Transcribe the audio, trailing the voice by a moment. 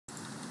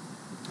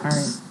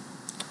Alright,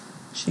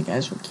 show you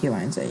guys what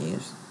keybinds I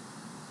use.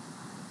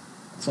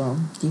 So,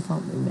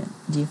 default movement,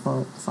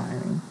 default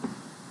firing,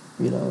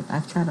 reload.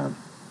 I've tried out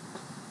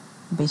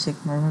basic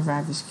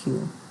remember is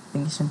Q. I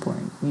think it's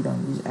important. You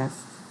don't use F,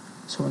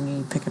 so when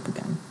you pick up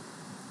again.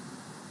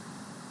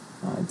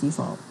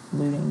 Default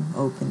looting,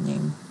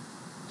 opening.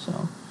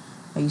 So,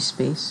 I use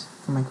space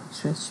for my quick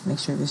switch. Make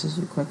sure this is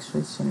your quick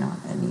switch and not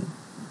any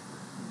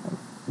of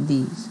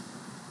these.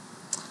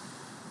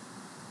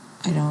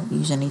 I don't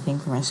use anything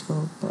for my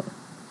scope, but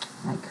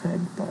I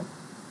could, but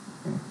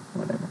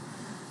whatever.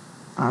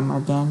 My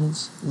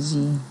bandage,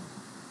 Z,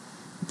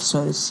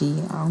 so does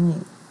C.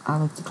 I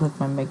like to click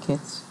my med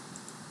kits,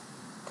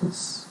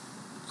 because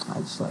I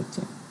just like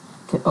to.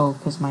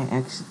 Because my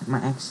X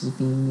is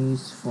being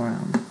used for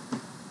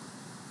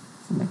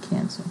my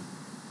cancer.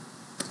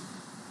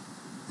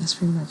 That's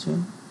pretty much it.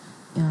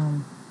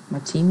 My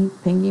team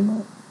ping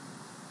emote,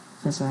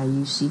 since I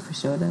use C for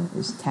soda,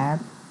 is tab.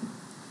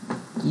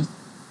 You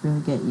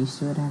really get used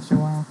to it after a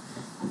while.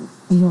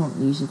 You don't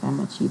use it that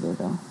much either,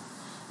 though.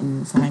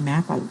 And for my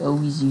map, I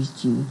always use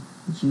G.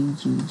 G.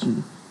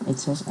 It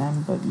says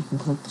M, but you can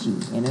click G,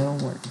 and it'll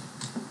work.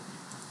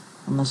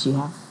 Unless you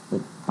have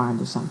the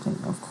bind or something,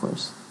 of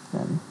course.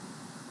 Then,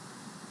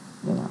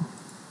 you know.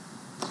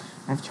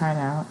 I've tried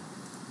out.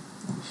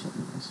 Oh shit,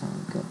 that's not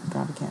good.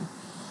 Got a cat.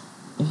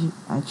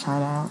 I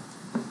tried out,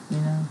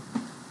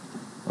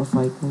 with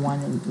like 1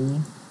 and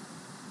E.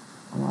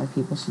 A lot of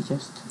people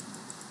suggest.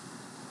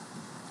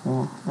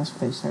 Well, that's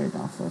what they started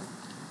off with.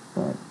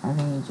 But I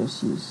think you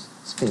just use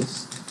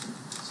space.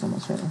 So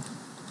much better.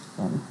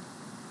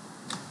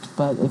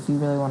 But if you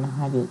really want to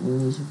hide it, you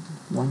use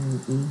 1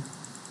 and E.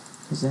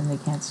 Because then they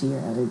can't see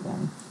your other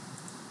gun.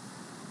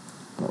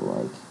 But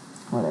like,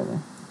 whatever.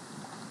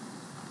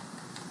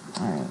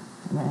 Alright,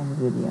 I'm gonna end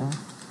the video.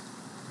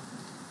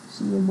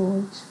 See you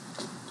boys.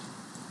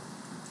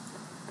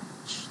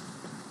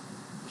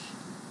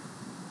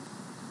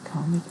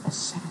 Comic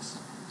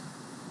Assassin.